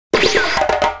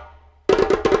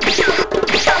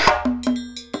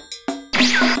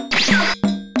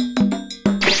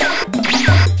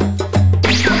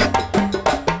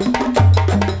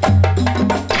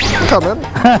Come on,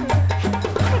 man.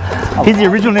 Here's the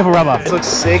original nipple rubber. This looks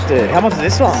sick, dude. How much is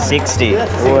this one? 60.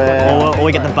 Wow. Or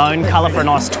we get the bone colour for a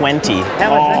nice 20. How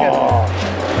much?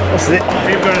 What's this?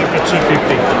 We've got it for 250.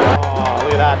 Oh,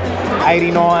 look at that.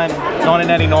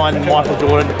 1989 Michael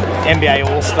Jordan NBA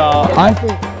All-Star. I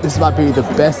think this might be the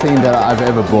best thing that I've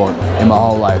ever bought in my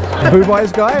whole life. Boob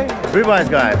eyes guy? Boob eyes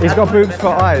guy. He's got boobs for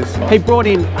eyes. He brought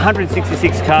in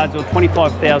 166 cards or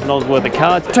 $25,000 worth of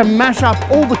cards to mash up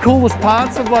all the coolest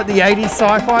parts of like the 80s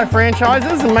sci-fi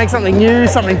franchises and make something new,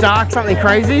 something dark, something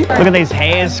crazy. Look at these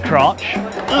hairs, crotch.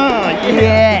 Oh,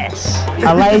 yes.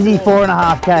 A lazy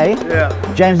 4.5K. Yeah.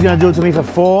 James is going to do it to me for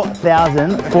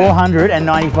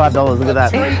 $4,495. Look at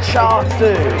that. Teat sharks,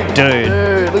 dude. Dude.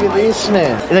 Dude, look at this,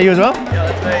 man. Is that you as well? Yeah,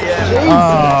 that's me,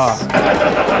 yeah. Jesus.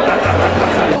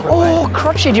 Oh,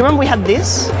 crotchy. Do you remember we had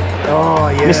this? Oh,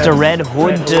 yeah. Mr. Red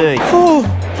Hood, dude. Oh.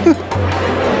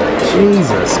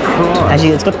 Jesus Christ. Actually,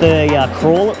 it's got the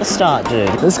crawl at the start, dude.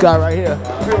 This guy right here,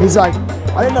 he's like,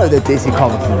 I didn't know that DC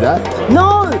Comics did that.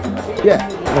 No! Yeah.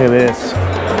 Look at this.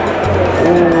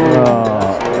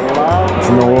 Oh, it's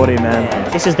naughty, man.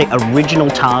 This is the original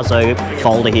Tarzo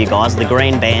folder here, guys. The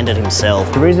Green Bandit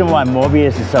himself. The reason why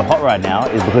Morbius is so hot right now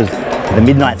is because the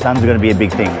Midnight Suns are going to be a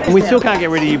big thing. We still can't get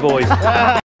rid of you boys.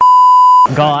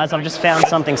 Guys, I've just found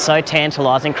something so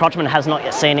tantalising. Crotchman has not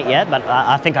yet seen it yet, but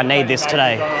I think I need this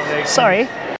today. Sorry.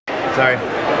 Sorry.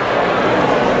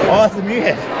 Oh, it's the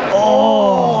Mew.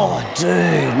 Oh,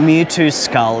 dude. Mewtwo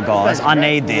skull, guys. I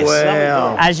need this.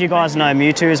 Wow. As you guys know,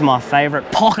 Mewtwo is my favourite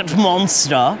pocket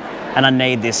monster, and I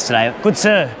need this today. Good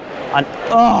sir.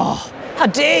 Oh, how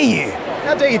dare you?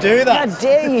 How dare you do that? How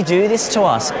dare you do this to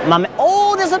us?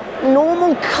 Oh, there's a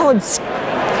normal coloured...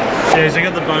 Yeah, so I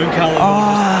got the bone colour. Oh,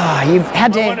 how I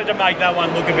dare... wanted to make that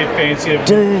one look a bit fancier.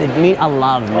 Dude, I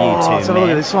love Mewtwo, Let's have a look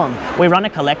at this one. We run a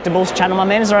collectibles channel, my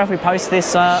man. Is it alright if we post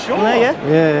this? Sure.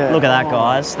 Yeah. Look at that,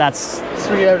 guys. That's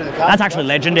actually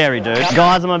legendary, dude.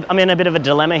 Guys, I'm in a bit of a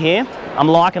dilemma here. I'm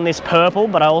liking this purple,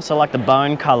 but I also like the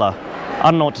bone colour. I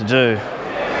don't know what to do.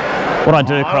 What I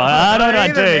do, I don't know what I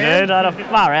do, dude. I don't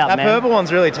far out, that man. That purple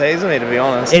one's really teasing me, to be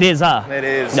honest. It is, huh? It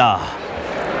is. No,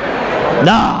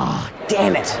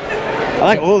 damn it. I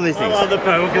like all of these things. I love the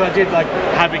purple because I did like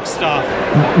Havoc stuff.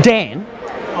 Dan?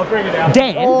 I'll bring it out.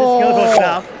 Dan? Oh. The Skeletor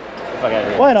stuff. Okay.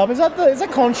 Wait up, is that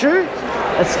Khonshu?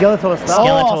 That's Skeletor stuff.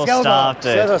 Skeletor stuff,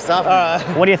 dude. Skeletor stuff. Alright.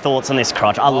 What are your thoughts on this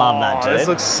crotch? I love that, dude. This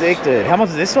looks sick, dude. How much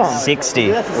is this one? 60.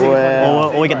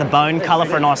 Wow. Or we get the bone colour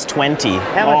for a nice 20.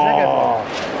 How much is that go for?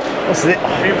 What's this?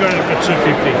 We've got it for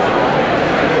 250.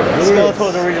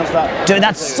 Skeletor's original stuff. Dude,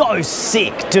 that's so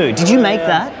sick, dude. Did you make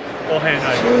that? All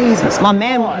handmade. Jesus. My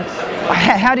man,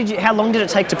 how long did it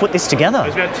take to put this together? It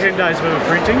was about 10 days worth of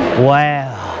printing.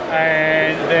 Wow.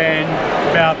 And then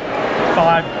about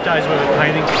 5 days worth of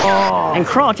painting. Oh. And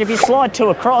crotch, if you slide two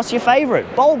across, your favourite,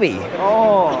 Bulby.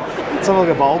 Oh. Let's have a look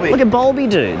at Bulby. Look at Bulby,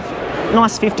 dude.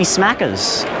 Nice 50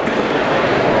 smackers.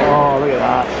 Oh, look at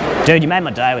that. Dude, you made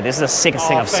my day with this. This is the sickest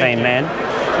thing I've seen, man.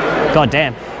 God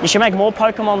damn. You should make more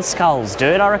Pokemon skulls,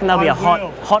 dude. I reckon they'll be a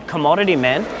hot commodity,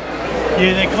 man.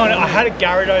 Yeah, they're kind of. I had a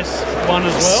Gyarados one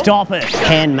as well. Stop it.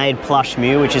 Handmade plush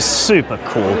Mew, which is super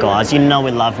cool, guys. You know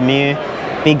we love Mew.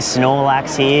 Big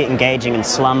Snorlax here, engaging in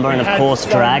slumber, and of course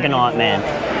Dragonite, man.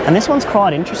 And this one's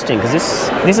quite interesting because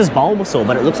this is Bulbasaur,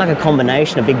 but it looks like a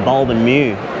combination of Big Bulb and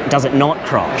Mew. Does it not,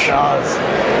 crotch? It does.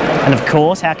 And of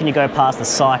course, how can you go past the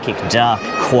Psychic Duck?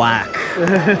 Quack.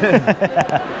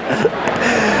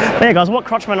 But yeah, guys, what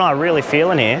Crotchman and I are really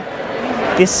feeling here,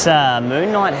 this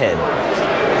Moon Knight head.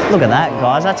 Look at that,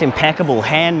 guys. That's impeccable.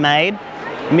 Handmade.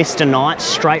 Mr. Knight,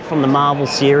 straight from the Marvel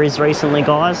series recently,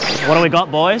 guys. What do we got,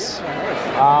 boys?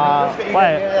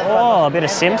 Wait. Oh, a bit of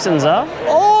Simpsons, huh?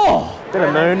 Oh! Bit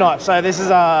of Moon Knight. So this is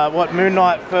what Moon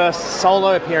Knight first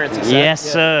solo appearance is. Yes,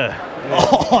 sir.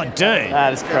 Oh, dude.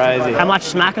 That is crazy. How much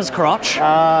Smacker's crotch?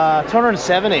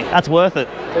 270. That's worth it.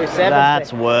 270.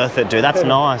 That's worth it, dude. That's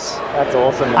nice. That's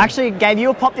awesome, man. I actually gave you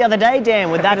a pop the other day, Dan,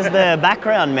 with that as the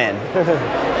background, man.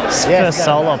 First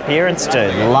solo appearance,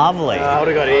 dude. Lovely. What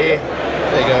do we got here?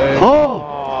 There you go.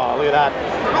 Oh, look at that.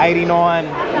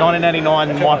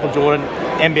 1989 Michael Jordan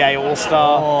NBA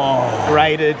All-Star.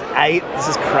 Graded 8. This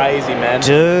is crazy, man.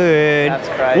 Dude. That's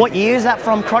crazy. What year is that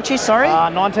from, Crotchy, sorry?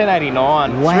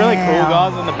 1989. Wow. It's really cool,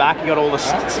 guys. On the back, you got all the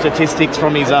statistics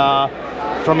from his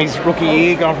rookie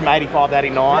year, going from 85 to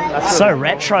 89. That's really so cool.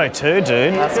 retro too,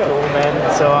 dude. That's cool,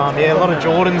 man. So, yeah, a lot of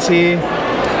Jordans here.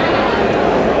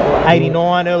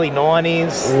 89, early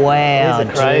 90s. Wow, These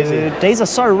are crazy. dude. These are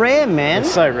so rare, man.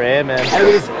 It's so rare, man. Hey,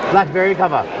 look at this black variant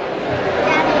cover.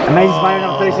 Amazing Spider-Man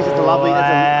number 36, it's a lovely.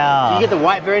 Wow. You get the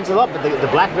white variants a lot, but the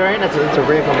black variant, it's a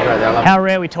rare comic right there. I love How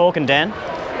rare are we talking, Dan?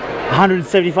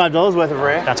 $175 worth of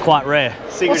rare. That's quite rare.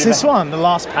 What's this one? The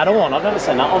last Padawan. I've never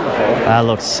seen that one before. That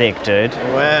looks sick, dude.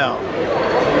 Wow.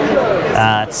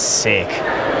 That's sick.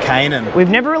 Kanan. We've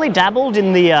never really dabbled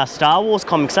in the Star Wars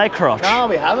comics, eh, Crotch? No,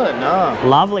 we haven't, no.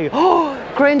 Lovely. Oh,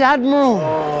 Grand Admiral.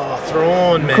 Oh,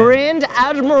 Thrawn, man. Grand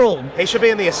Admiral. He should be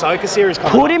in the Ahsoka series.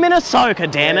 Put him in Ahsoka,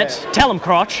 damn it. Tell him,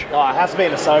 Crotch. Oh, it has to be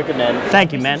in Ahsoka, man.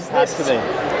 Thank you, man. It has to be.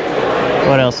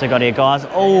 What else we got here, guys?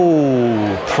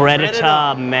 Oh,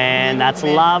 Predator, man. That's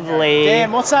lovely.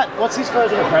 Dan, what's that? What's his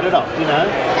version of Predator? Do you know?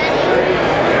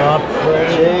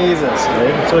 Jesus,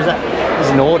 dude. So is that?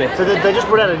 It's Nordic. So they just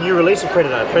brought out a new release of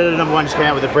Predator. Predator #1 just came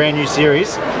out with a brand new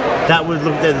series. That would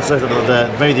look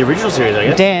maybe the original series, I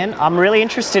guess. Dan, I'm really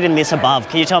interested in this above.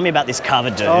 Can you tell me about this cover,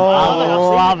 dude? I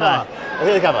love it. Look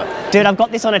at the cover. Dude, I've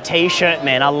got this on a t-shirt,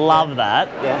 man. I love that.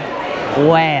 Yeah.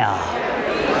 Wow.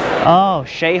 Oh,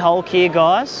 She-Hulk here,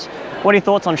 guys. What are your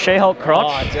thoughts on She-Hulk,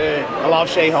 Crotch? Oh, dude. I love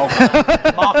She-Hulk.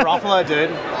 Mark Ruffalo, dude.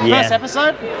 Yeah. First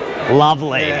episode?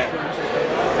 Lovely. Yeah.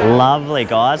 Lovely,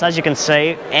 guys. As you can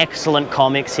see, excellent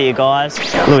comics here, guys.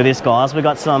 Look at this, guys. We've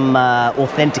got some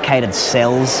authenticated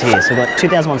cells here. So we've got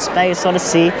 2001 Space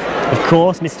Odyssey. Of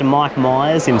course, Mr. Mike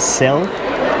Myers himself.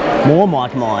 More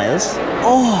Mike Myers.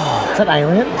 Oh, Is that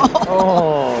Alien?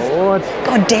 oh, what?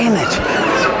 God damn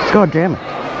it. God damn it.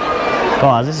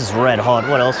 Guys, this is red hot.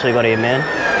 What else we got here, man?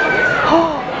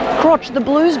 Crotch, the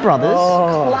Blues Brothers.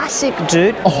 Oh. Classic,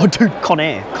 dude. Oh, dude, Con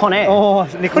Air. Con Air. Oh,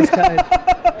 Nicolas Cage.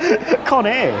 Con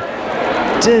Air.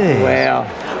 Dude. Wow.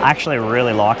 I actually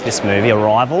really like this movie,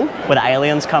 Arrival, where the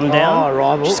aliens come down. Oh,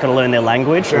 Arrival. Just gotta learn their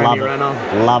language. Journey Love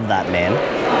Runner. it. Love that, man.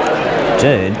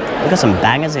 Dude, we've got some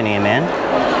bangers in here, man.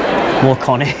 More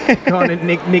Con Air.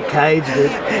 Nick Cage,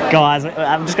 dude. Guys,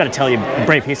 I've just got to tell you a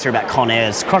brief history about Con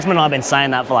Airs. Crotchman and I have been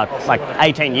saying that for like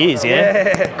 18 years,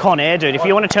 yeah? Con Air, dude. If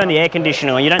you want to turn the air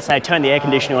conditioner on, you don't say turn the air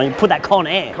conditioner on, you put that Con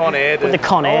Air. Con Air, dude. Put the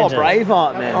Con Air, dude.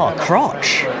 Braveheart, man. Oh,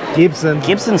 Crotch. Gibson.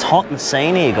 Gibson's hot in the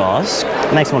scene here, guys.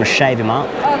 Makes me want to shave him up.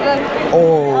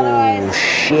 Oh,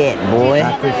 shit, boy.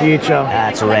 Back to the Future.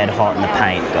 That's red hot in the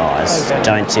paint, guys.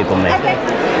 Don't tickle me.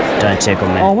 Don't tickle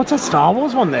me. Oh, what's that Star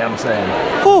Wars one there I'm saying?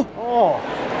 Oh.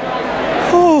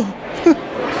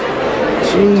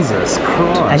 Jesus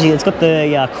Christ. Actually, it's got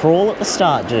the crawl at the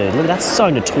start, dude. Look, that's so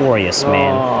notorious,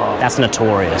 man. Oh. That's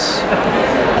notorious.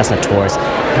 That's notorious.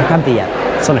 I can't be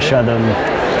just want to show them.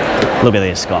 Look at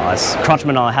this, guys. Crotchman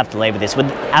and I have to leave with this. With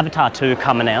Avatar 2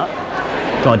 coming out,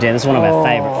 god damn, this is one of our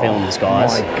favourite films,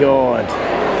 guys. Oh my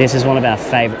God. This is one of our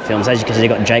favourite films. As you can see, you've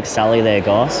got Jake Sully there,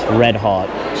 guys. Red hot.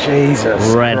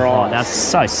 Jesus Red Christ. hot. That's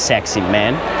so sexy,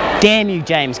 man. Damn you,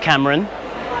 James Cameron.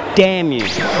 Damn you.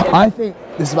 I think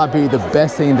this might be the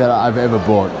best thing that I've ever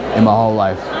bought in my whole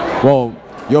life. Well,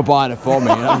 you're buying it for me,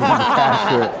 and I'm giving you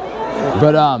cash for it.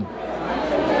 But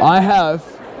I have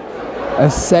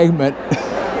a segment,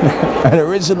 an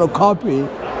original copy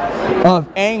of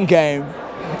Endgame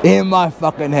in my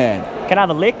fucking hand. Can I have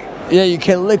a lick? Yeah, you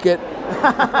can lick it.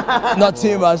 Not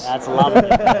too much. That's lovely.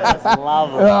 That's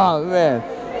lovely. Oh man,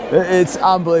 it's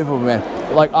unbelievable, man.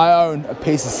 Like I own a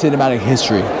piece of cinematic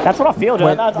history. That's what I feel,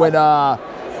 dude. When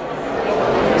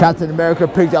Captain America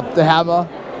picked up the hammer.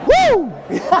 Woo!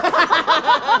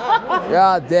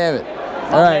 God damn it.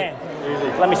 All right.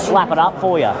 Man, let me slap it up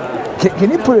for you.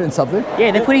 Can you put it in something?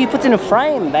 Yeah, he puts in a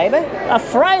frame, baby. A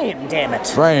frame, damn it.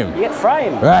 Frame. You get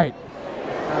frame. Right.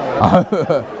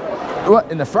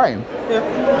 What, in the frame?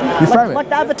 Yeah. You frame Like it?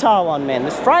 the Avatar one, man.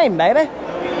 This frame, baby. You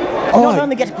Oh, not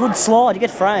only get good slide, you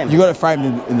get frame. you got it framed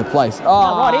in the place. No,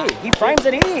 Oh, right here. He frames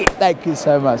it here. thank you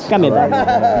so much. Come here, baby.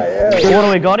 What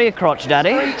do we got here, Crotch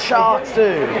Daddy? Sharks,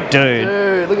 dude. Dude,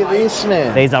 Dude, look at this,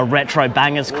 man. these are retro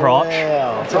bangers, Crotch.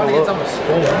 Wow.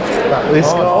 This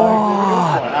guy.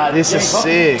 Oh, this is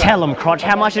sick. Tell them, Crotch,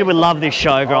 how much did we love this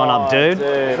show growing up, dude?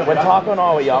 Dude, when Taco and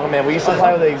I were younger, man, we used to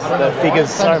play with the figures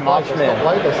so much, man.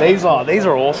 These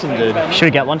are awesome, dude. Should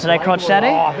we get one today, Crotch Daddy?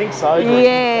 Oh, I think so, dude.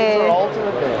 Yeah. These are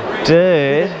ultimate, man.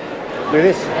 Dude. Look at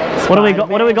this. What do we got?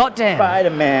 What do we got, Dan?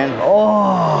 Spider-Man.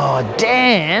 Oh,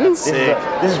 Dan. This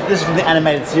is from the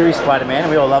animated series Spider-Man, and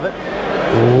we all love it.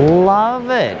 Love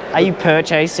it. Are you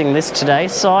purchasing this today,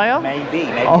 sire? Maybe.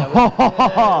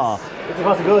 Oh. It's a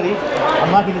possibility.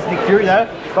 I'm liking this Nick Fury though.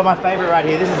 But my favourite right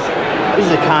here. This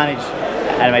is a Carnage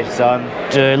animated son.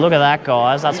 Dude, look at that,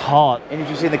 guys. That's hot. And if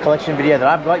you've seen the collection video that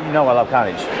I've got, you know I love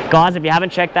Carnage. Guys, if you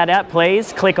haven't checked that out,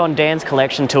 please click on Dan's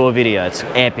collection tour video. It's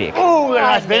epic. Oh,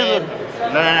 nice Venom.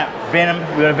 No. Venom.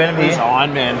 We got a Venom here.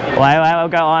 Iron Man. Wait, we'll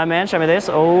go Iron Man. Show me this.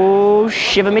 Oh,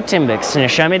 shiver me timbits. Now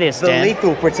show me this, The Dan.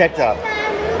 Lethal Protector.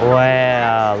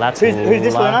 Wow, that's Who's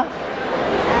this, Luna?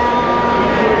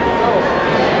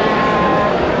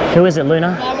 Who is it,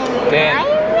 Luna? Dan.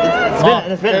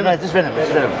 It's Venom. It's Venom.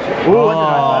 It's Venom. Ooh, that's a nice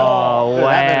one. Oh,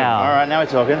 wow. All right, now we're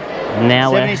talking.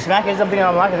 Now 70 smack is something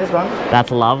I'm liking this one.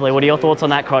 That's lovely. What are your thoughts on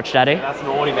that crotch, Daddy? That's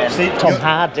naughty, man. See, Tom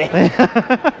Hardy.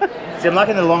 See, I'm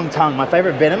liking the long tongue. My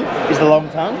favourite Venom is the long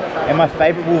tongue, and my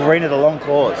favourite Wolverine are the long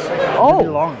claws. Oh. It'll be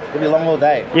long. It'll be long all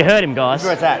day. You heard him, guys.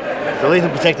 That's where it's at. The lethal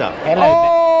protector. Hello,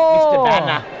 Mr.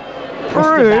 Banner.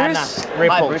 Bruce.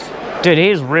 Hi, Bruce. Dude, he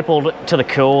is rippled to the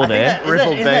core there.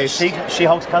 Isn't that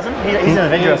She-Hulk's cousin? He's an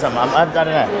Avenger or something. I don't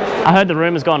know. I heard the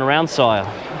rumour's gone around, sire.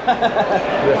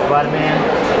 Spider-Man.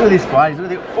 Look at these spiders.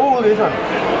 Look at this one.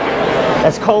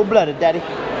 That's cold-blooded, Daddy.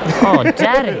 Oh,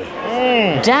 Daddy.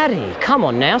 Daddy, come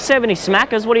on now. 70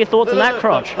 smackers. What are your thoughts on that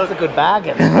crotch? That's a good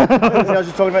bargain. See, I was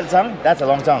just talking about the tongue. That's a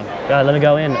long tongue. Go, let me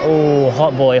go in. Oh,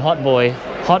 hot boy, hot boy.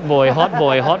 Hot boy, hot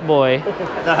boy, hot boy.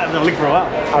 I haven't licked for a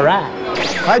while. All right.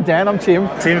 Hi Dan, I'm Tim.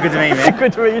 Tim, good to meet you, man.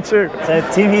 Good to meet you too. So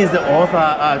Tim here is the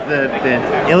author,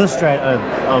 the illustrator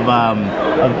of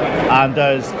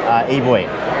Armdo's E-Boy,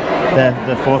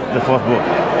 the fourth book.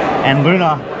 And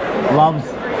Luna loves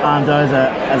Armdo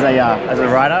as a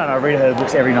writer, and I read her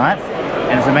books every night.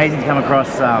 And it's amazing to come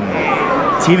across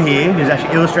Tim here, who's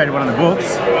actually illustrated one of the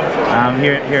books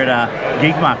here at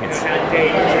Geek Markets.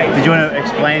 Did you want to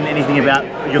explain anything about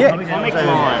your comics?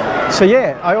 So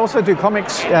yeah, I also do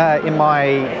comics in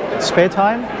my spare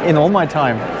time, in all my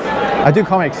time. I do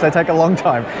comics, they take a long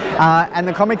time. And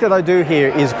the comic that I do here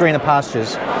is Greener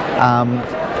Pastures.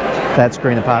 That's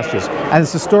Greener Pastures. And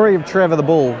it's the story of Trevor the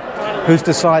Bull, who's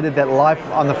decided that life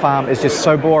on the farm is just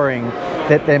so boring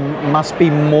that there must be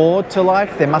more to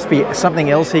life. There must be something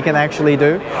else he can actually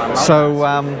do. So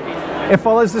it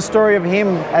follows the story of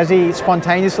him as he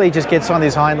spontaneously just gets on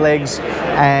his hind legs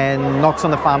and knocks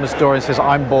on the farmer's door and says,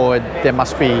 I'm bored, there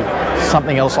must be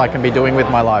something else I can be doing with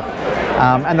my life.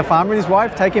 And the farmer and his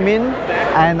wife take him in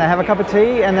and they have a cup of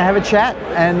tea and they have a chat,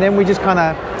 and then we just kind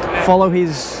of follow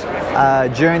his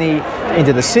journey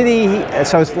into the city.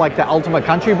 So it's like the ultimate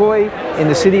country boy in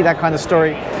the city, that kind of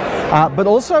story. But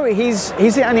also he's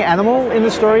the only animal in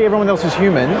the story, everyone else is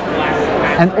human.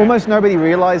 And almost nobody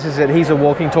realizes that he's a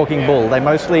walking, talking bull. They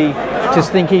mostly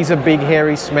just think he's a big,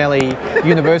 hairy, smelly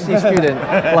university student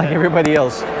like everybody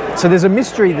else. So there's a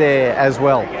mystery there as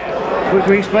well. Can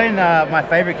we explain my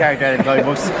favourite character out of the comic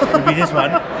books? Would be this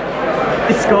one.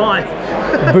 This guy.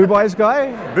 Boob Eyes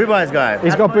guy? Boob Eyes guy.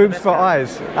 He's got boobs for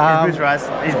eyes. His boobs for eyes.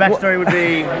 His backstory would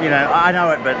be, you know, I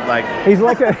know it, but like... He's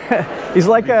like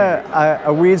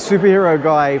a weird superhero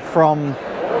guy from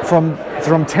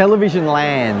television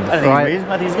land, I think right? he's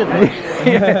weird. I think he's good.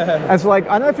 Yeah. It's like,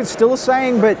 I don't know if it's still a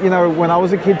saying, but you know, when I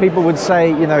was a kid, people would say,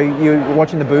 you know, you're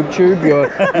watching the boob tube,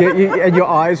 and your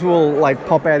eyes will like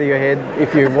pop out of your head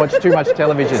if you watch too much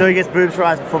television. So he gets boobs for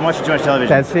eyes from watching too much television.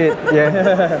 That's it.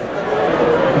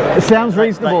 Yeah. It sounds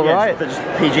reasonable, right? Just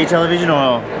PG television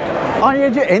or? Oh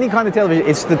yeah, any kind of television.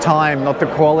 It's the time, not the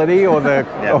quality, or the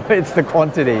or it's the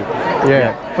quantity.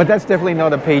 Yeah, but that's definitely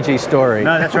not a PG story.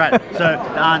 No, that's right. So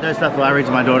those stuff that I read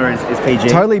to my daughter is PG.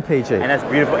 Totally PG. And that's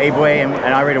beautiful E-Boy,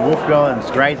 and I read a Wolf Girl, and it's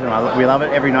great, and we love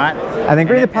it every night. And then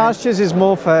Greener Pastures is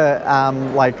more for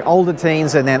like older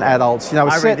teens and then adults. You know,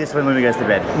 I read this when Luna goes to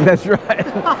bed. That's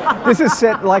right. This is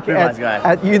set like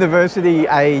at university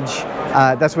age.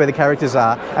 That's where the characters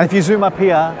are. And if you zoom up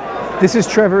here, this is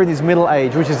Trevor in his middle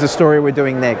age, which is the story we're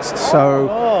doing next.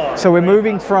 So we're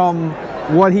moving from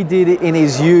what he did in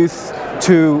his youth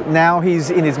to now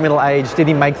he's in his middle age. Did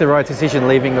he make the right decision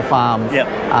leaving the farm? Yep.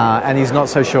 And he's not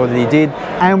so sure that he did.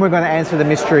 And we're going to answer the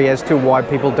mystery as to why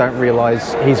people don't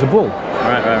realise he's a bull.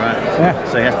 Right.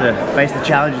 Yeah. So he has to face the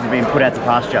challenges of being put out to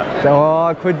pasture. Oh,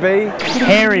 it could be.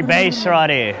 Hairy beast right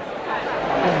here.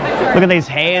 Look at these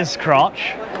hairs,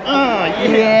 crotch. Oh,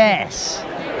 Yes.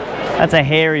 That's a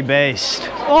hairy beast.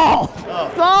 Oh!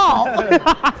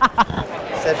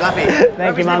 So fluffy.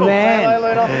 Thank you, my man.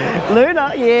 Hello,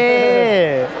 Luna,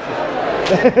 yeah.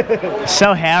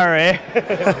 So hairy.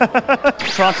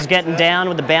 Crotch is getting down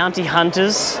with the bounty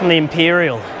hunters and the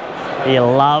Imperial. Yeah,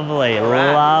 lovely,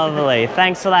 lovely.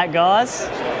 Thanks for that, guys.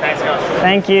 Thanks, guys.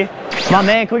 Thank you. My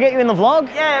man, can we get you in the vlog?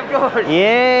 Yeah, of course.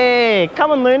 Yeah.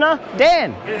 Come on, Luna.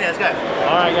 Dan. Get in there, let's go.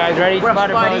 All right, guys, ready? We're up,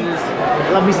 Spider Spidey. poses.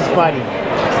 Love me some Spidey.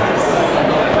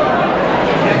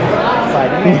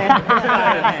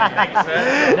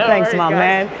 Thanks, my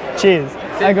man. Cheers.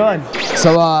 How going?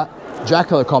 So,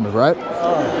 Dracula comic, right?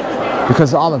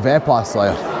 Because I'm a vampire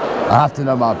slayer, I have to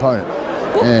know my opponent.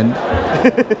 And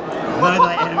Know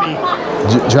thy enemy.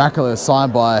 Dracula is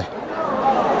signed by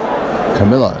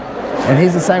Camillo. And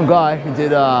he's the same guy who did,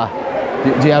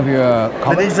 do you have your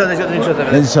comic? There's got the Ninja Turtles over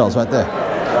there. Ninja Turtles right there.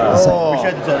 We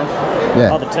showed the turtles.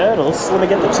 Yeah. Oh, the turtles. Let me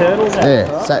get the turtles out.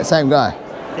 Yeah, same guy.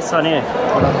 This one here.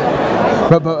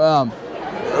 But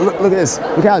look at this.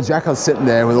 Look how Jackal's sitting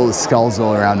there with all the skulls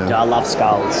all around him. I love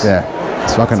skulls. Yeah,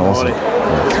 it's fucking awesome.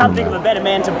 I can't think of a better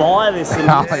man to buy this. Of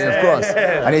course.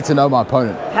 I need to know my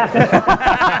opponent.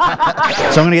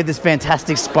 So I'm gonna get this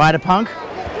fantastic Spider Punk.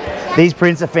 These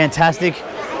prints are fantastic.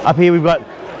 Up here we've got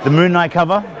the Moon Knight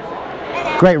cover.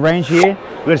 Great range here.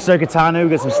 We've got Sokatanu, we've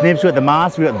got some snips, we've got the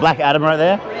mask, we've got Black Adam right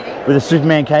there with a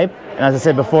Superman cape. And as I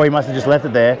said before, he must have just left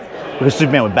it there because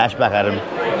Superman would bash Black Adam.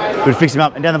 We'd fix him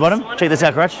up. And down the bottom, check this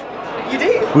out, Crutch. You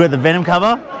did? We've got the Venom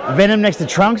cover. Venom next to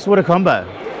Trunks, what a combo.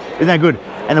 Isn't that good?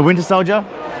 And the Winter Soldier.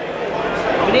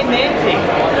 We need man thing.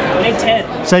 We need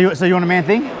 10. So you want a man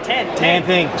thing? 10. Man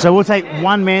thing. So we'll take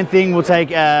one man thing, we'll take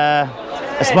a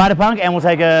Spider Punk, and we'll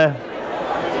take a...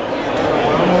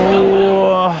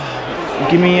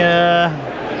 give me a...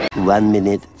 1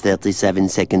 minute, 37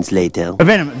 seconds later. The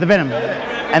Venom.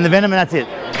 And the Venom, and that's it.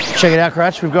 Check it out,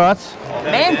 Crutch. We've got...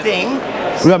 Man thing?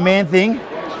 We've got Man Thing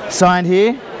signed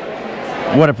here.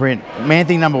 What a print. Man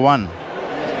Thing #1.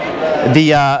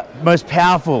 The most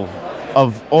powerful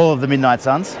of all of the Midnight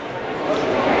Suns.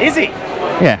 Is he?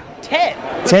 Yeah. 10.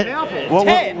 10. 10.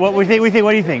 What do you think?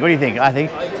 What do you think? I think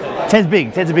 10's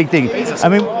big. 10's a big thing. I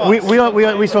mean,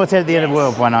 we saw 10 at the end of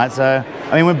World one night. So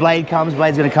I mean, when Blade comes,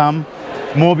 Blade's going to come.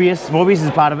 Morbius is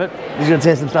part of it. He's going to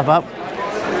tear some stuff up.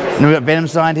 And we've got Venom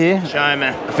signed here. Show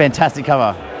me. Fantastic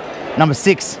cover.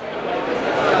 #6.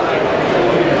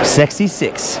 Sexy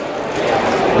 6.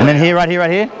 And then here, right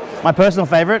here, my personal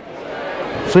favourite.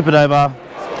 Flip it over.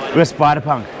 We've got Spider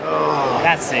Punk.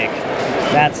 That's sick.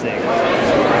 That's sick.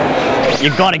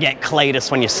 You've got to get Cletus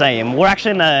when you see him. We're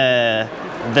actually in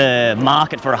the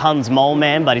market for a Huns Mole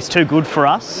Man, but he's too good for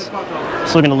us. So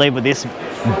we're going to leave with this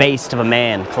beast of a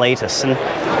man, Cletus. And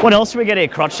what else do we get here,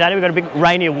 Crotch Daddy? We've got a big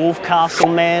Rainier Wolf Castle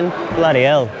man. Bloody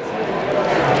hell.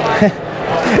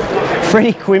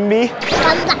 Freddie Quimby.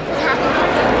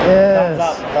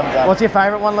 Yes. Thumbs up. What's your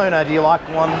favourite one, Luna? Do you like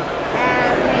one?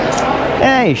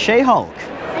 Hey, She-Hulk.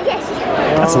 Yes.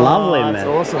 That's lovely, man. That's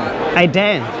awesome. Hey,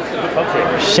 Dan.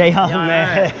 She-Hulk,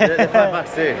 man. They're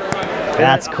 $5 too.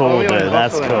 That's cool, dude.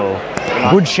 That's cool.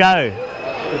 Good show.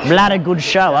 Bloody good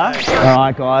show, huh? All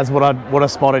right, guys. What I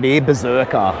spotted here,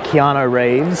 Berserker. Keanu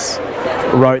Reeves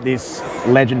wrote this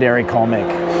legendary comic.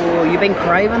 Oh, you've been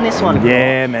craving this one.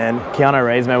 Yeah, man. Keanu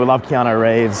Reeves, man. We love Keanu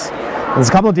Reeves. There's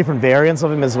a couple of different variants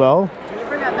of him as well. Can you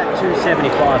bring out that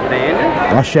 275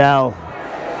 Bandit? I shall.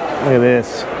 Look at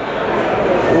this.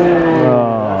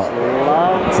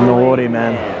 Oh, it's naughty,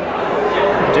 man.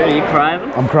 Dude, are you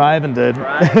craving? I'm craving, dude.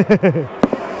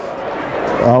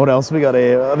 Oh, what else we got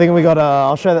here? I think we got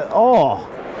I'll show that. Oh,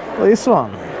 look at this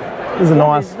one. This is a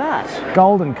nice What is that?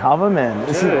 golden cover, man.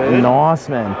 This is nice,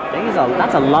 man.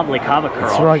 That's a lovely cover,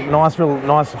 Croc. It's right, nice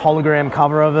hologram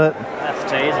cover of it. That's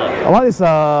teaser. I like this.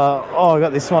 Oh, I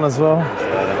got this one as well.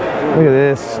 Look at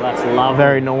this. Oh, that's lovely.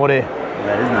 Very naughty.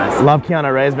 That is nice. Love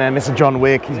Keanu Reeves, man. Mr. John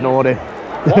Wick, he's naughty.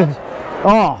 What?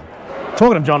 Oh,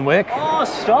 talking of John Wick. Oh,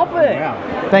 stop it. Wow.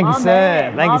 Thank you, My sir.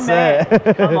 man, Thank my you, sir.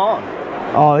 man. Come on.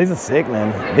 Oh, these are sick,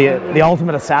 man. The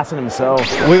ultimate assassin himself.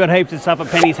 We've got heaps of stuff at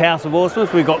Penny's House of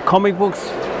Awesomeness. We've got comic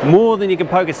books, more than you can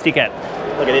poke a stick at.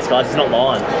 Look at this, guys. It's not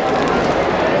mine.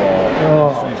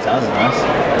 Oh, Sounds nice.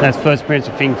 That's first appearance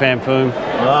of Fing Fam Foom.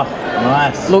 Oh,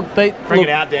 nice. Look, Bring it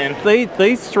out, Dan.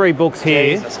 These 3 books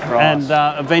here, Jesus Christ.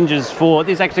 and Avengers 4.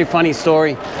 This is actually a funny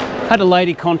story. Had a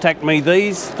lady contact me.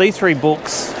 These 3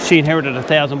 books. She inherited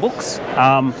 1,000 books,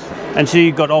 and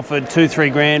she got offered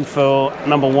 2-3 grand for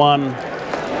 #1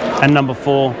 and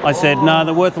 #4. I said no,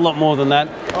 they're worth a lot more than that.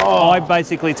 I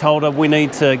basically told her we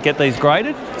need to get these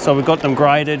graded, so we got them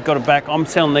graded, got it back. I'm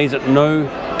selling these at no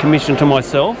commission to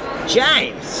myself.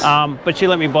 James. But she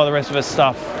let me buy the rest of her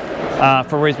stuff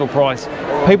for a reasonable price.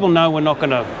 People know we're not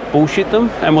going to bullshit them,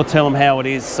 and we'll tell them how it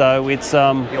is. So it's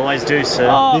You always do, sir.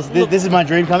 oh, This is my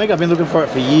dream comic. I've been looking for it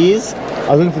for years. I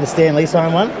was looking for the Stan Lee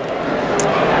signed one.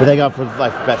 But they go up for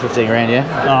like about 15 grand, yeah?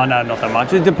 oh no, not that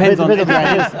much. It depends on Depends on the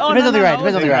grade. Oh, Depends on the grade.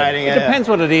 Depends on the grade. It depends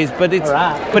what it is, but it's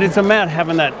about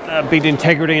having that big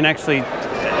integrity and actually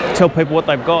tell people what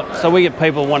they've got. So we get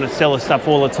people who want to sell us stuff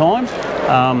all the time,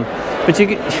 but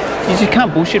you just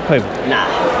can't bullshit people. Nah.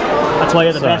 That's why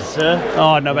you're the best, sir. Oh,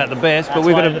 I don't know about the best, but That's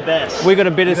we why got you're the best. we got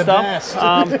a bit of stuff.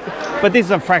 But this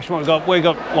is a fraction of what we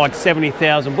got. We got like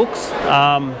 70,000 books,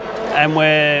 and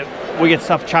we get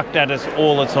stuff chucked at us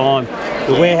all the time.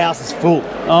 The warehouse is full.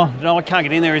 Oh no, I can't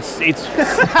get in there. It's I'm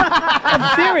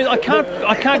serious. I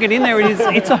can't get in there.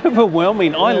 It's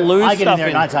overwhelming. I lose I get stuff in there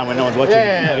at night time when no one's watching.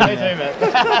 I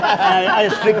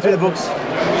just flick through the books.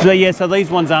 So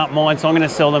these ones aren't mine, so I'm going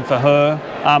to sell them for her.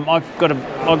 I've got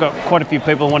quite a few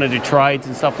people who want to do trades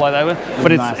and stuff like that,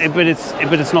 but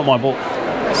it's not my book.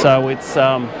 So it's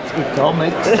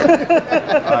Comics.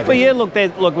 but yeah,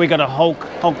 look, we got a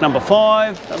Hulk number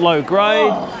 5, low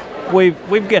grade.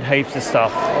 We've got heaps of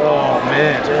stuff. Oh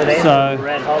man. Dude, So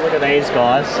red hot. Look at these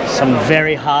guys. Some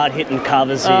very hard hitting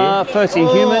covers here. First in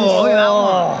humans. Oh, look at that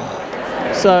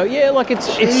one. So yeah, like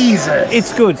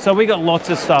it's good. So we got lots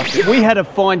of stuff. We had a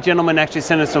fine gentleman actually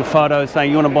send us some photos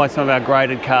saying you want to buy some of our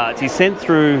graded cards. He sent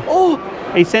through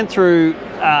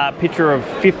a picture of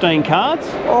 15 cards,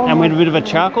 and we had a bit of a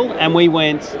chuckle, and we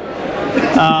went.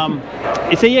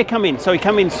 He said, "Yeah, come in." So he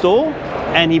come in store,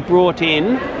 and he brought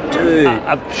in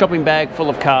a shopping bag full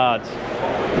of cards.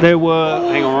 There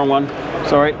were hang on, wrong one.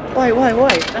 Sorry. Wait.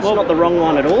 That's not the wrong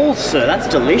one at all, sir. That's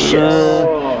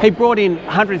delicious. He brought in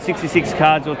 166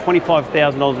 cards, or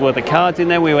 $25,000 worth of cards in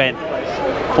there. We went.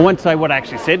 I won't say what I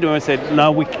actually said to him. I said,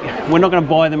 no, we're not going to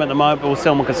buy them at the moment, but we'll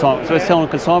sell them on consignment. So we're selling a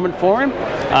consignment for him.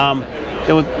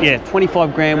 There was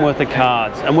 25 grand worth of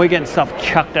cards, and we're getting stuff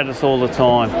chucked at us all the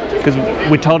time because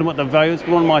we told him what the value is.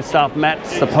 One of my staff,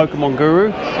 Matt's the Pokemon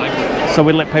guru, so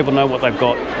we let people know what they've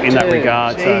got in that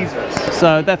regard.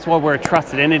 So that's why we're a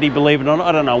trusted entity, believe it or not.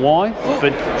 I don't know why,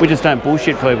 but we just don't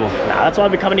bullshit people. Nah, that's why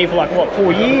I've been coming here for like, what,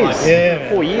 4 years?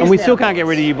 Yeah. 4 years And we now. still can't get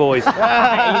rid of you boys. You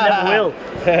never will.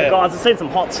 Guys, I've seen some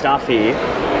hot stuff here.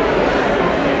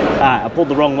 I pulled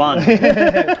the wrong one.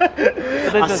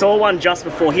 I saw one just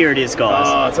before. Here it is, guys.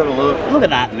 Oh, let's have a look. Look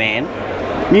at that, man.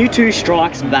 Mewtwo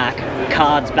Strikes Back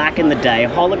cards back in the day.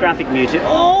 Holographic Mewtwo.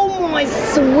 Oh my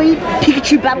sweet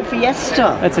Pikachu Battle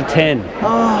Fiesta. That's a 10.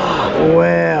 Oh,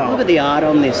 Wow. look at the art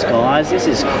on this, guys. This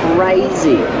is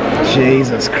crazy.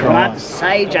 Jesus But I have to Christ.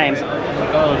 say, James,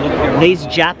 these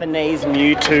Japanese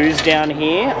Mewtwo's down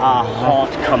here are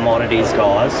hot commodities,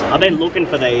 guys. I've been looking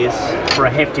for these for a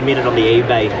hefty minute on the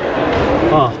eBay.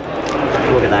 Oh,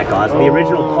 look at that, guys. The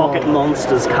original Pocket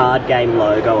Monsters card game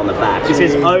logo on the back. This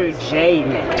is OG,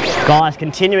 man. Guys,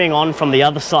 continuing on from the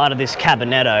other side of this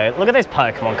cabinetto, look at these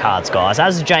Pokemon cards, guys.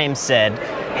 As James said,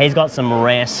 he's got some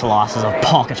rare slices of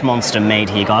Pocket Monster meat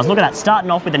here, guys. Look at that.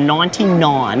 Starting off with a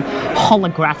 99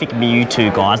 holographic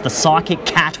Mewtwo, guys. The Psychic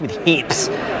Cat with hips.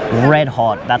 Red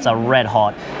hot. That's a red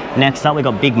hot. Next up, we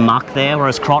got Big Muck there, or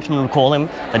as Crotchman would call him,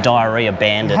 the Diarrhea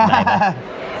Bandit, maybe.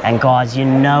 And guys, you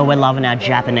know we're loving our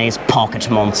Japanese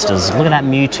Pocket Monsters. Look at that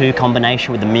Mewtwo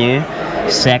combination with the Mew.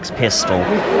 Sex Pistol.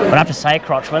 But I have to say,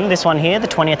 Crotchman, this one here, the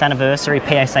 20th anniversary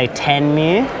PSA 10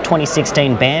 Mew,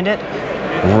 2016 Bandit,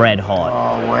 red hot.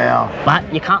 Oh, wow.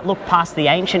 But you can't look past the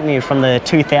Ancient Mew from the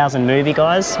 2000 movie,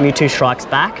 guys. Mewtwo Strikes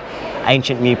Back.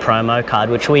 Ancient Mew promo card,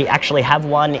 which we actually have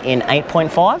one in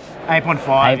 8.5.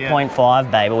 8.5,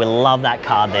 8.5, baby. We love that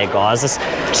card there, guys. This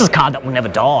is a card that will never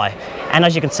die. And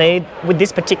as you can see, with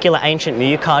this particular Ancient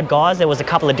Mew card, guys, there was a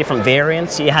couple of different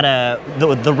variants. You had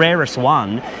the rarest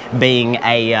one being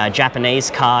a Japanese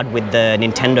card with the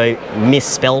Nintendo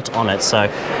misspelt on it. So,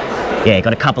 yeah,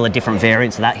 got a couple of different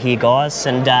variants of that here, guys.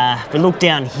 And if we look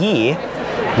down here,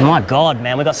 my God,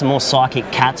 man, we got some more Psychic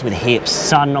Cats with hips.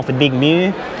 Starting off with Big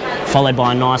Mew, followed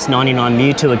by a nice 99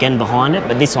 Mewtwo again behind it,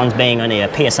 but this one's being only a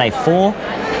PSA 4.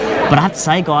 But I have to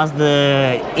say, guys,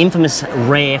 the infamous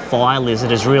rare Fire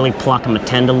Lizard is really plucking my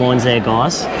tenderloins there,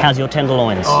 guys. How's your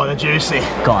tenderloins? Oh, they're juicy.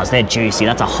 Guys, they're juicy.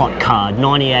 That's a hot card.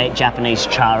 98 Japanese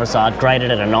Charizard,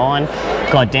 graded at a 9.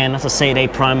 God damn, that's a CD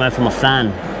promo from a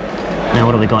fan. Now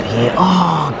what do we got here?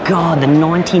 Oh God, the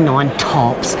 99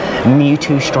 Tops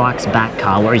Mewtwo Strikes Back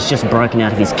card where he's just broken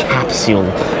out of his capsule.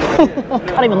 I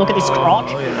can't even look at this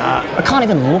crotch. Look at that. I can't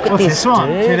even look at What's this, this one?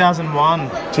 dude. 2001.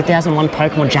 2001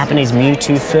 Pokemon Japanese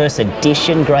Mewtwo First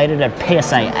Edition, graded at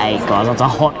PSA 8, guys. That's a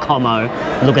hot commo.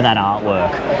 Look at that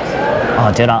artwork.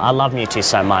 Oh, dude, I love Mewtwo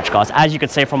so much, guys. As you can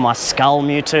see from my skull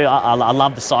Mewtwo, I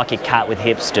love the Psychic Cat with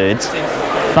hips, dudes.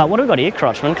 But what do we got here,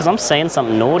 Crotchman? Because I'm seeing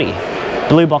something naughty.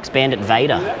 Blue Box Bandit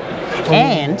Vader.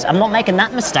 And I'm not making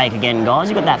that mistake again, guys.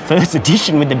 You got that first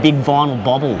edition with the big vinyl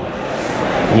bobble.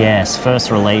 Yes,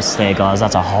 first release there, guys.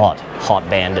 That's a hot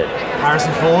bandit.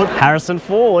 Harrison Ford. Harrison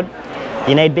Ford.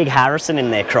 You need big Harrison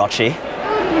in there, Crotchy.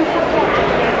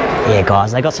 Yeah,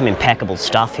 guys, they got some impeccable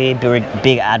stuff here.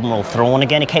 Big Admiral Thrawn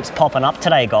again. He keeps popping up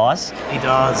today, guys. He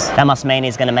does. That must mean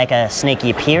he's going to make a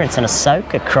sneaky appearance in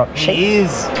Ahsoka, Crotchy. He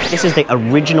is. This is the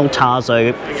original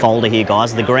Tarzo folder here,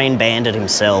 guys. The Green Bandit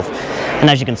himself. And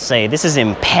as you can see, this is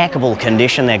impeccable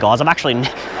condition there, guys.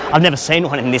 I've never seen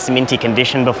one in this minty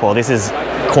condition before. This is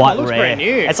quite rare. Brand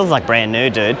new. It looks like brand new,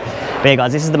 dude. But yeah,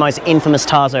 guys, this is the most infamous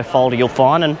Tarzo folder you'll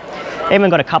find, and even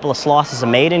got a couple of slices of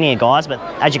meat in here, guys. But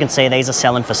as you can see, these are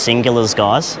selling for singulars,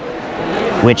 guys,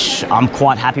 which I'm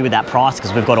quite happy with that price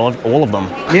because we've got all of them.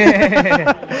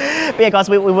 Yeah. But yeah, guys,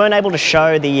 we weren't able to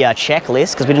show the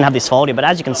checklist because we didn't have this folder. But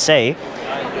as you can see,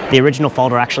 The original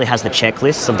folder actually has the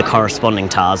checklists of the corresponding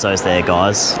Tarzos there,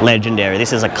 guys. Legendary.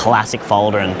 This is a classic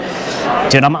folder, and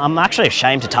dude, I'm actually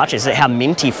ashamed to touch it. Is it how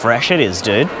minty fresh it is,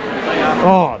 dude?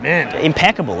 Oh man,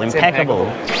 impeccable. This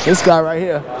guy right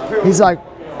here, he's like,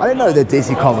 I didn't know that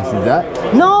DC Comics did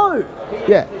that. No!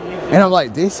 Yeah. And I'm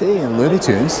like, DC and Looney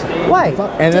Tunes? Wait.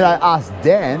 And then I asked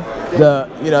Dan, the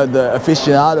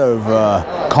aficionado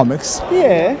of comics,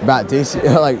 about DC.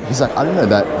 Like, he's like, I didn't know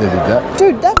that they did that.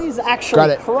 Dude, that is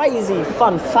actually crazy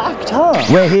fun fact, huh?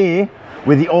 We're here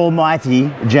with the almighty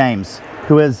James,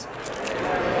 who has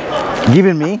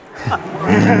given me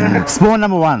Spawn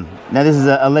 #1. Now this is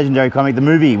a legendary comic. The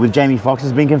movie with Jamie Foxx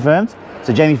has been confirmed.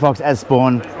 So Jamie Foxx as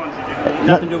Spawn.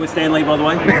 Nothing to do with Stan Lee, by the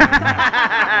way.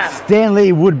 Stan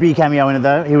Lee would be cameo in it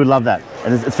though. He would love that.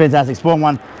 And it's fantastic. Spawn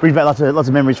 1 brings back lots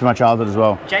of memories from my childhood as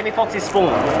well. Jamie Foxx is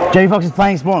Spawn. Jamie Foxx is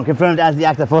playing Spawn, confirmed as the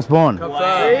actor for Spawn.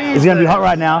 Wow. He's going to be hot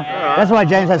right now. That's why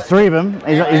James has 3 of them.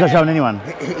 He's not showing anyone.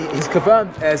 He's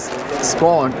confirmed as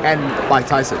Spawn and Mike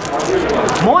Tyson.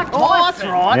 Mike Tyson,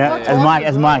 right? Yeah,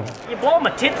 as Mike. You blow my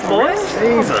tits, boys.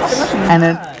 Jesus. And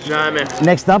then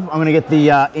next up, I'm going to get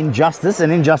the Injustice.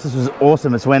 And Injustice was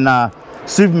awesome. It's when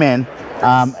Superman,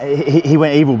 he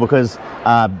went evil because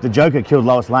the Joker killed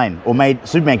Lois Lane, or made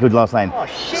Superman killed Lois Lane. Oh,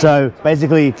 shit. So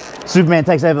basically, Superman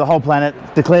takes over the whole planet,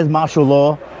 declares martial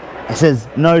law, says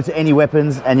no to any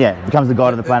weapons, and becomes the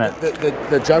god of the planet.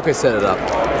 The Joker set it up.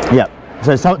 Yeah.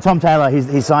 So Tom Taylor,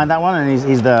 he signed that one, and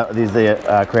he's the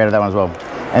creator of that one as well.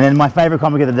 And then my favorite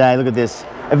comic of the day, look at this,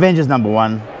 Avengers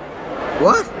 #1.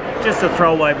 What? Just a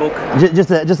throwaway book.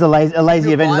 Just a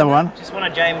lazy Avengers #1. Just one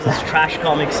of James's trash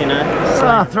comics, you know.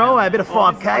 Throw away a bit of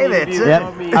 5K there too. Yep.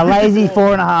 A lazy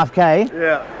 4.5K.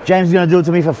 Yeah. James is going to do it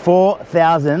to me for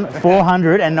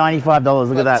 $4,495.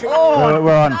 Look at that. Oh,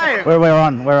 we're on.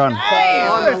 We're on. Hey,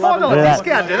 $5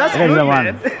 discount, dude. That's good,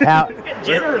 man.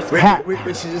 We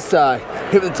should just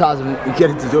hypnotize him and get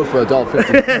him to do it for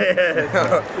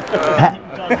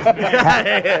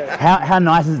 $1.50. How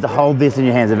nice is it to hold this in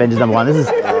your hands, Avengers #1?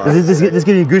 This gives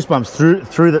you goosebumps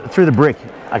through the brick.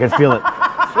 I can feel it.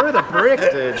 Through the brick,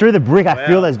 dude. Through the brick, I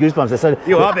feel those goosebumps. They're so,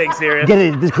 You are being serious. Get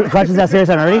it. This crutch is how serious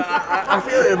I'm already. I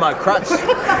feel it in my crutch.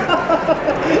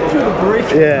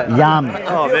 Yeah. Yum.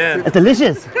 Oh man. It's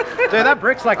delicious. Dude, that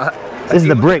brick's like. This is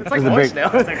the brick. It's like This is the moist brick.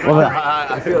 now. What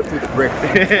about- I feel it through the brick.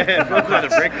 Through the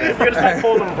brick. You're gonna start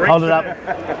calling them bricks. Hold it up.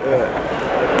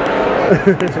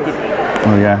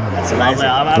 Oh yeah. That's lovely.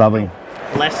 It's lovely.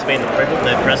 Blessed to be in the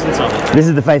presence of it. This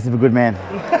is the face of a good man.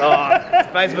 Oh, it's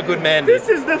the face of a good man. This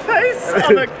is the face of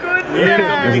a good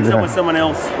man. Mix up with someone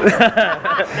else.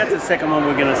 That's the second one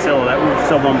we're going to sell. That we've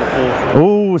sold one before.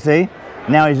 Oh, see?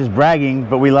 Now he's just bragging,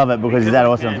 but we love it because he's that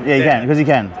awesome. Yeah, he can, because he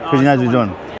can. Because he knows what he's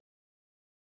doing.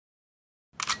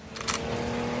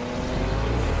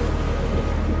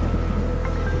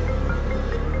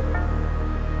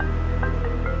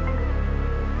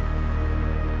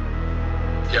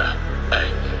 Yeah,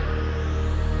 hey.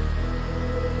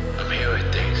 I'm here with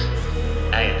things.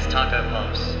 Hey, it's Taco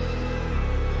Pops.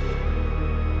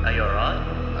 Are you alright?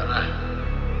 Alright.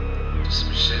 Just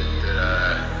some shit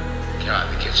that came out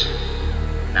of the kitchen.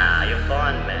 Nah, you're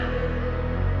fine, man.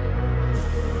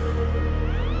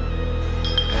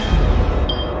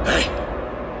 Hey,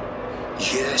 you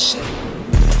hear that shit?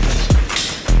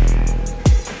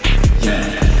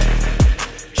 Yeah.